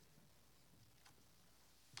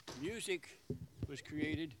Music was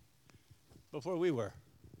created before we were.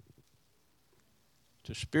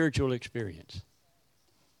 It's a spiritual experience.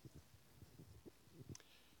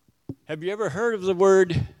 Have you ever heard of the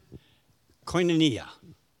word koinonia? Yes,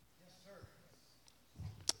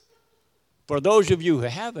 sir. For those of you who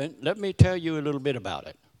haven't, let me tell you a little bit about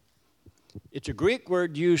it. It's a Greek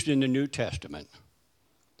word used in the New Testament.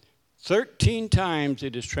 13 times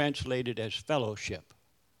it is translated as fellowship.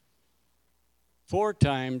 4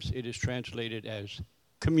 times it is translated as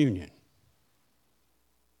communion.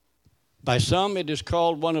 By some, it is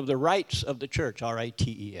called one of the rites of the church,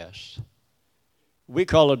 R-I-T-E-S. We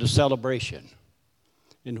call it a celebration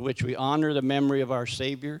in which we honor the memory of our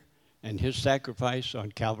Savior and his sacrifice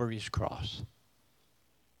on Calvary's cross.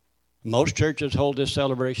 Most churches hold this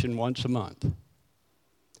celebration once a month.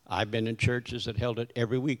 I've been in churches that held it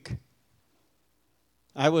every week.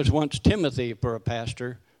 I was once Timothy for a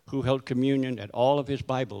pastor who held communion at all of his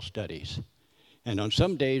Bible studies. And on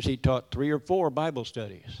some days, he taught 3 or 4 Bible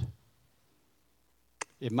studies.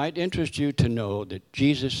 It might interest you to know that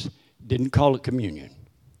Jesus didn't call it communion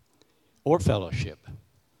or fellowship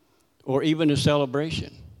or even a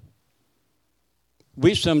celebration.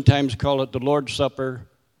 We sometimes call it the Lord's Supper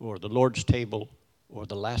or the Lord's table or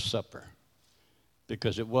the Last Supper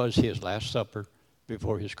because it was his Last Supper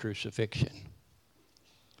before his crucifixion.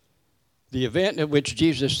 The event at which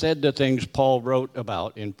Jesus said the things Paul wrote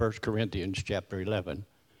about in 1 Corinthians chapter 11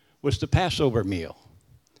 was the Passover meal,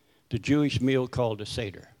 the Jewish meal called a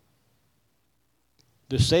Seder.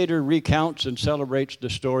 The Seder recounts and celebrates the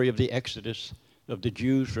story of the exodus of the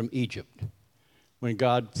Jews from Egypt when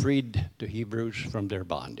God freed the Hebrews from their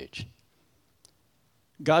bondage.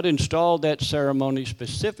 God installed that ceremony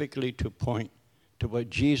specifically to point to what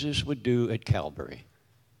Jesus would do at Calvary.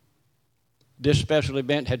 This special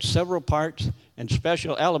event had several parts and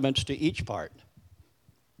special elements to each part.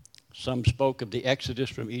 Some spoke of the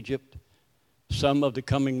exodus from Egypt, some of the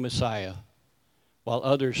coming Messiah, while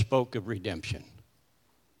others spoke of redemption.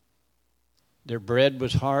 Their bread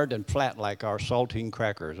was hard and flat like our saltine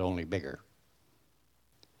crackers, only bigger.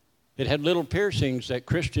 It had little piercings that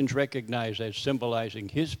Christians recognize as symbolizing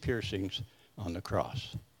his piercings on the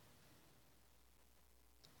cross.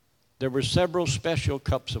 There were several special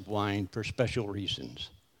cups of wine for special reasons.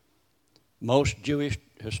 Most Jewish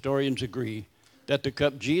historians agree that the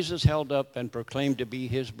cup Jesus held up and proclaimed to be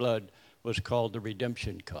his blood was called the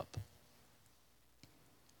redemption cup.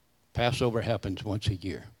 Passover happens once a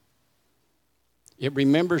year. It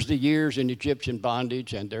remembers the years in Egyptian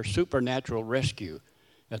bondage and their supernatural rescue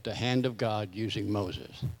at the hand of God using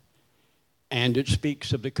Moses. And it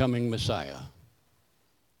speaks of the coming Messiah.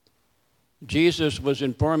 Jesus was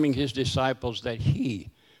informing his disciples that he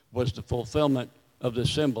was the fulfillment of the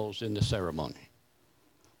symbols in the ceremony,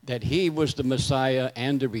 that he was the Messiah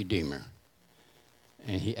and the Redeemer.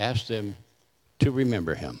 And he asked them to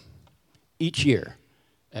remember him each year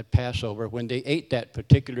at Passover when they ate that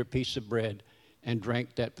particular piece of bread and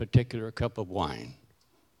drank that particular cup of wine,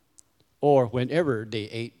 or whenever they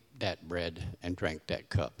ate that bread and drank that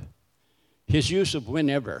cup. His use of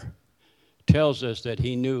whenever tells us that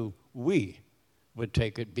he knew we would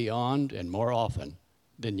take it beyond and more often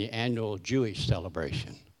than the annual Jewish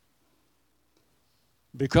celebration.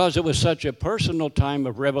 Because it was such a personal time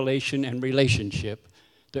of revelation and relationship,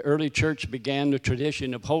 the early church began the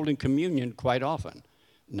tradition of holding communion quite often,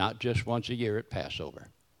 not just once a year at Passover.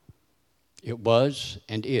 It was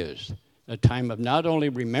and is a time of not only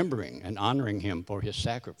remembering and honoring him for his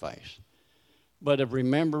sacrifice, but of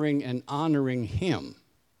remembering and honoring him,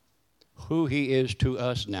 who he is to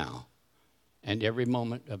us now and every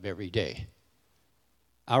moment of every day.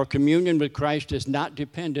 Our communion with Christ is not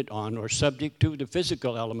dependent on or subject to the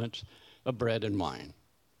physical elements of bread and wine,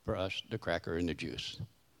 for us, the cracker and the juice.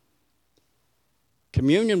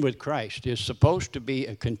 Communion with Christ is supposed to be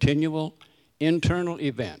a continual internal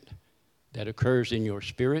event that occurs in your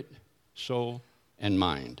spirit, soul, and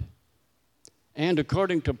mind. And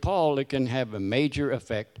according to Paul, it can have a major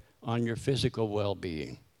effect on your physical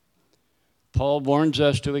well-being. Paul warns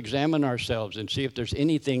us to examine ourselves and see if there's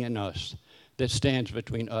anything in us that stands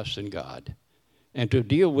between us and God, and to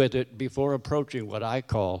deal with it before approaching what I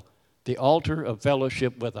call the altar of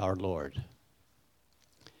fellowship with our Lord.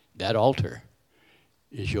 That altar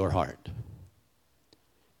is your heart.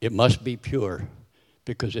 It must be pure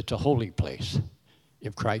because it's a holy place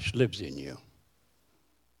if Christ lives in you.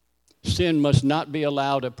 Sin must not be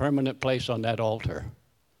allowed a permanent place on that altar.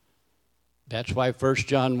 That's why 1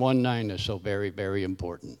 John 1:9 is so very, very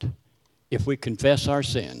important. If we confess our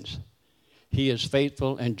sins, he is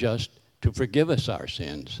faithful and just to forgive us our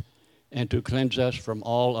sins and to cleanse us from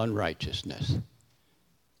all unrighteousness.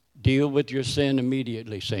 Deal with your sin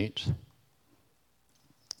immediately, saints.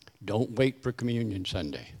 Don't wait for Communion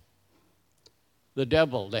Sunday. The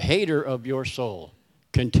devil, the hater of your soul,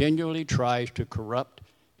 continually tries to corrupt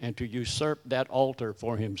and to usurp that altar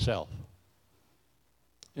for himself.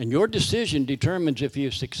 And your decision determines if he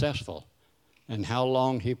is successful and how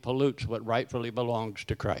long he pollutes what rightfully belongs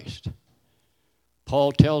to Christ.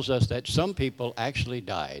 Paul tells us that some people actually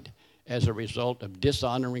died as a result of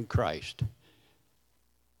dishonoring Christ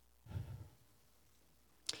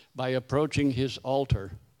by approaching his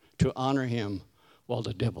altar to honor him while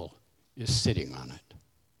the devil is sitting on it.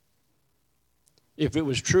 If it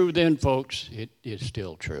was true then, folks, it is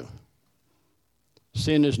still true.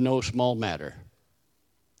 Sin is no small matter.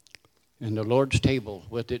 And the Lord's table,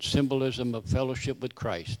 with its symbolism of fellowship with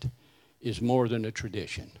Christ, is more than a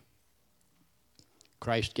tradition.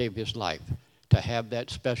 Christ gave his life to have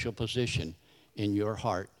that special position in your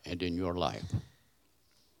heart and in your life.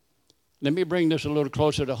 Let me bring this a little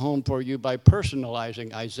closer to home for you by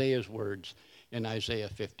personalizing Isaiah's words in Isaiah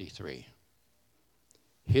 53.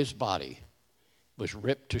 His body was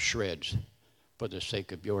ripped to shreds for the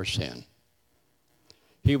sake of your sin.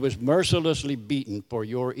 He was mercilessly beaten for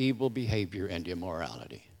your evil behavior and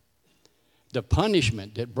immorality. The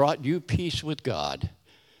punishment that brought you peace with God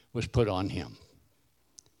was put on him.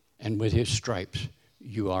 And with his stripes,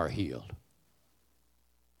 you are healed.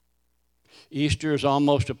 Easter is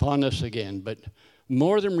almost upon us again, but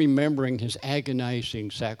more than remembering his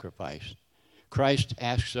agonizing sacrifice, Christ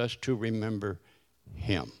asks us to remember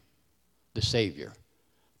him, the Savior,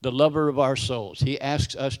 the lover of our souls. He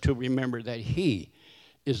asks us to remember that he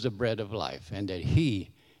is the bread of life and that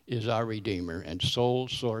he is our Redeemer and sole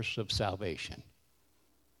source of salvation.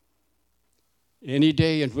 Any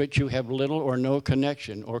day in which you have little or no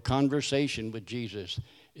connection or conversation with Jesus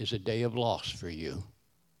is a day of loss for you.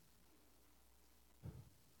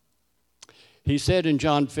 He said in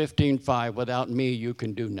John 15:5, "Without me you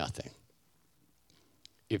can do nothing."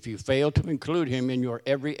 If you fail to include him in your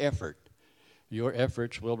every effort, your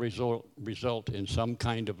efforts will result in some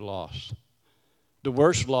kind of loss. The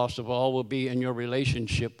worst loss of all will be in your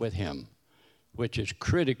relationship with him, which is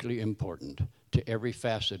critically important to every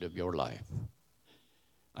facet of your life.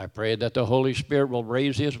 I pray that the Holy Spirit will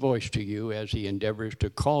raise his voice to you as he endeavors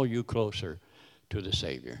to call you closer to the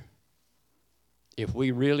Savior. If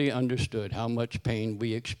we really understood how much pain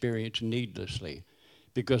we experience needlessly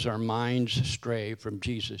because our minds stray from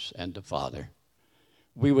Jesus and the Father,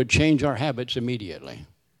 we would change our habits immediately.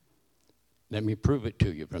 Let me prove it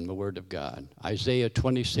to you from the Word of God. Isaiah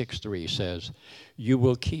 26:3 says, "You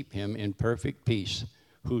will keep him in perfect peace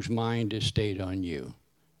whose mind is stayed on you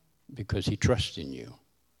because he trusts in you."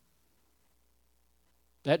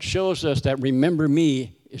 That shows us that remember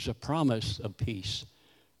me is a promise of peace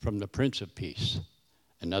from the Prince of Peace,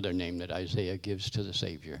 another name that Isaiah gives to the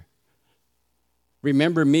Savior.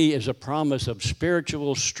 Remember me is a promise of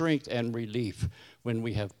spiritual strength and relief when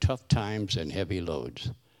we have tough times and heavy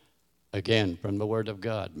loads. Again, from the Word of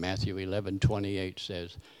God, Matthew 11:28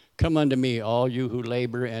 says, "Come unto me, all you who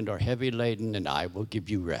labor and are heavy laden, and I will give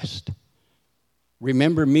you rest."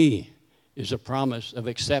 Remember me is a promise of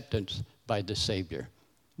acceptance by the Savior,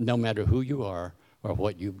 no matter who you are or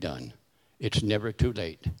what you've done. It's never too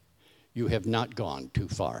late. You have not gone too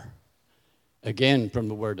far. Again, from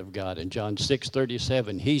the Word of God, in John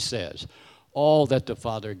 6:37, he says, "All that the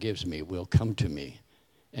Father gives me will come to me,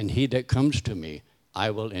 and he that comes to me I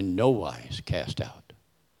will in no wise cast out."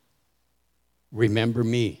 Remember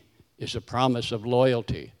me is a promise of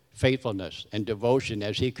loyalty, faithfulness, and devotion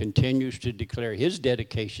as he continues to declare his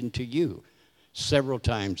dedication to you several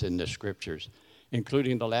times in the Scriptures,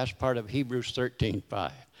 including the last part of Hebrews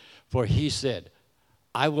 13:5. For he said,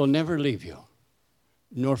 "I will never leave you,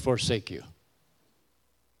 nor forsake you."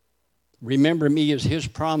 Remember me is his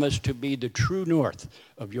promise to be the true north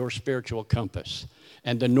of your spiritual compass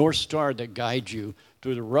and the North Star that guides you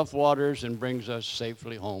through the rough waters and brings us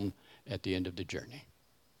safely home at the end of the journey.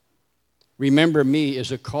 Remember me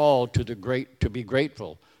is a call to be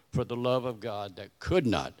grateful for the love of God that could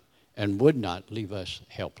not and would not leave us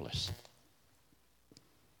helpless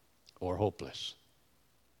or hopeless.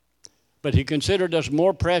 But he considered us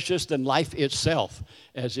more precious than life itself,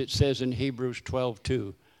 as it says in Hebrews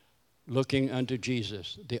 12:2. Looking unto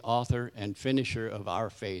Jesus, the author and finisher of our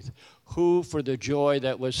faith, who for the joy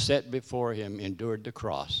that was set before him endured the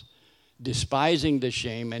cross, despising the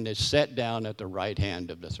shame, and is set down at the right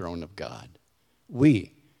hand of the throne of God.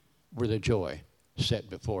 We were the joy set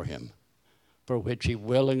before him, for which he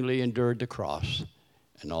willingly endured the cross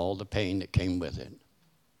and all the pain that came with it.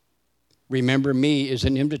 Remember me is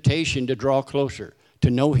an invitation to draw closer, to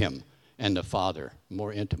know him, and the Father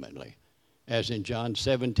more intimately, as in John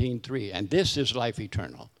 17:3. And this is life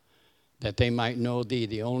eternal, that they might know thee,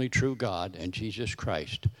 the only true God, and Jesus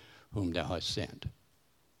Christ, whom thou hast sent.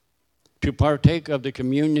 To partake of the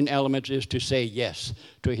communion elements is to say yes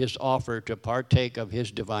to his offer to partake of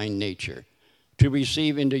his divine nature, to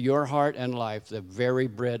receive into your heart and life the very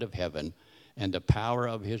bread of heaven and the power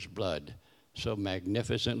of his blood, so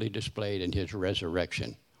magnificently displayed in his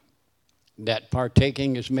resurrection. That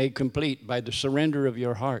partaking is made complete by the surrender of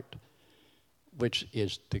your heart, which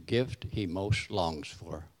is the gift he most longs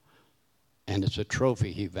for, and it's a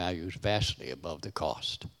trophy he values vastly above the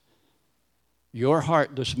cost. Your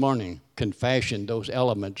heart this morning can fashion those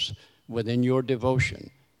elements within your devotion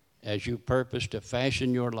as you purpose to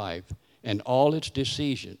fashion your life and all its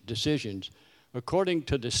decisions according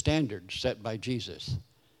to the standards set by Jesus,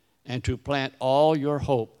 and to plant all your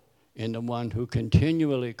hope in the one who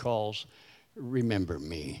continually calls, remember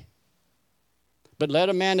me. But let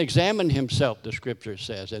a man examine himself, the scripture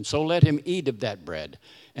says, and so let him eat of that bread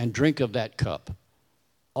and drink of that cup.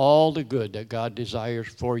 All the good that God desires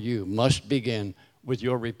for you must begin with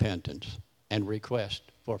your repentance and request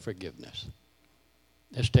for forgiveness.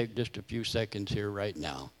 Let's take just a few seconds here right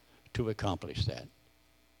now to accomplish that.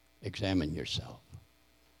 Examine yourself.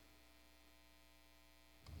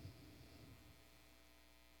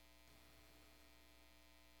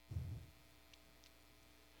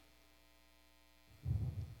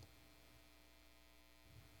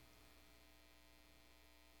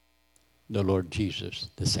 The Lord Jesus,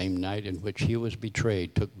 the same night in which he was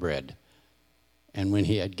betrayed, took bread. And when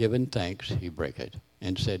he had given thanks, he brake it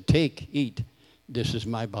and said, take, eat, this is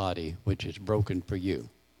my body, which is broken for you.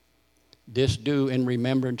 This do in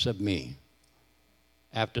remembrance of me.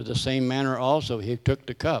 After the same manner also he took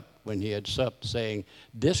the cup when he had supped, saying,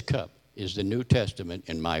 this cup is the New Testament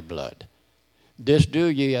in my blood. This do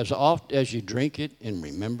ye as oft as ye drink it in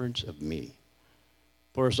remembrance of me.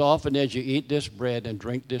 For as often as you eat this bread and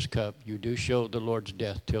drink this cup, you do show the Lord's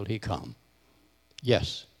death till he come.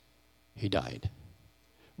 Yes, he died.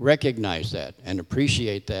 Recognize that and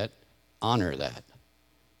appreciate that, honor that.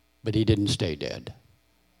 But he didn't stay dead.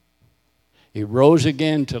 He rose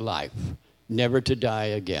again to life, never to die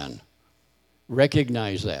again.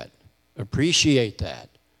 Recognize that, appreciate that,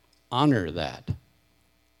 honor that.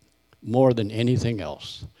 More than anything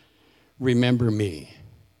else, remember me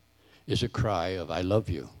is a cry of I love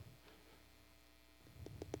you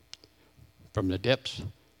from the depths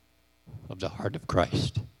of the heart of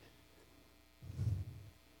Christ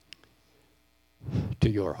to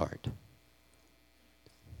your heart.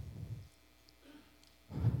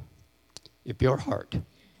 If your heart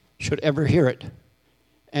should ever hear it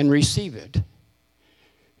and receive it,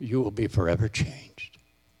 you will be forever changed.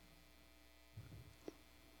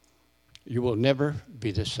 You will never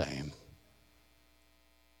be the same.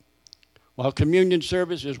 While communion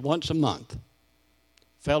service is once a month,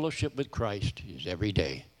 fellowship with Christ is every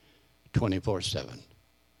day, 24/7.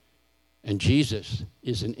 And Jesus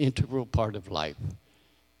is an integral part of life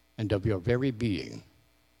and of your very being,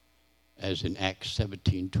 as in Acts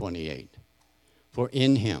 17:28. For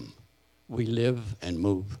in him we live and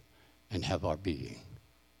move and have our being.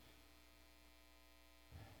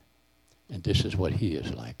 And this is what he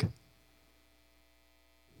is like.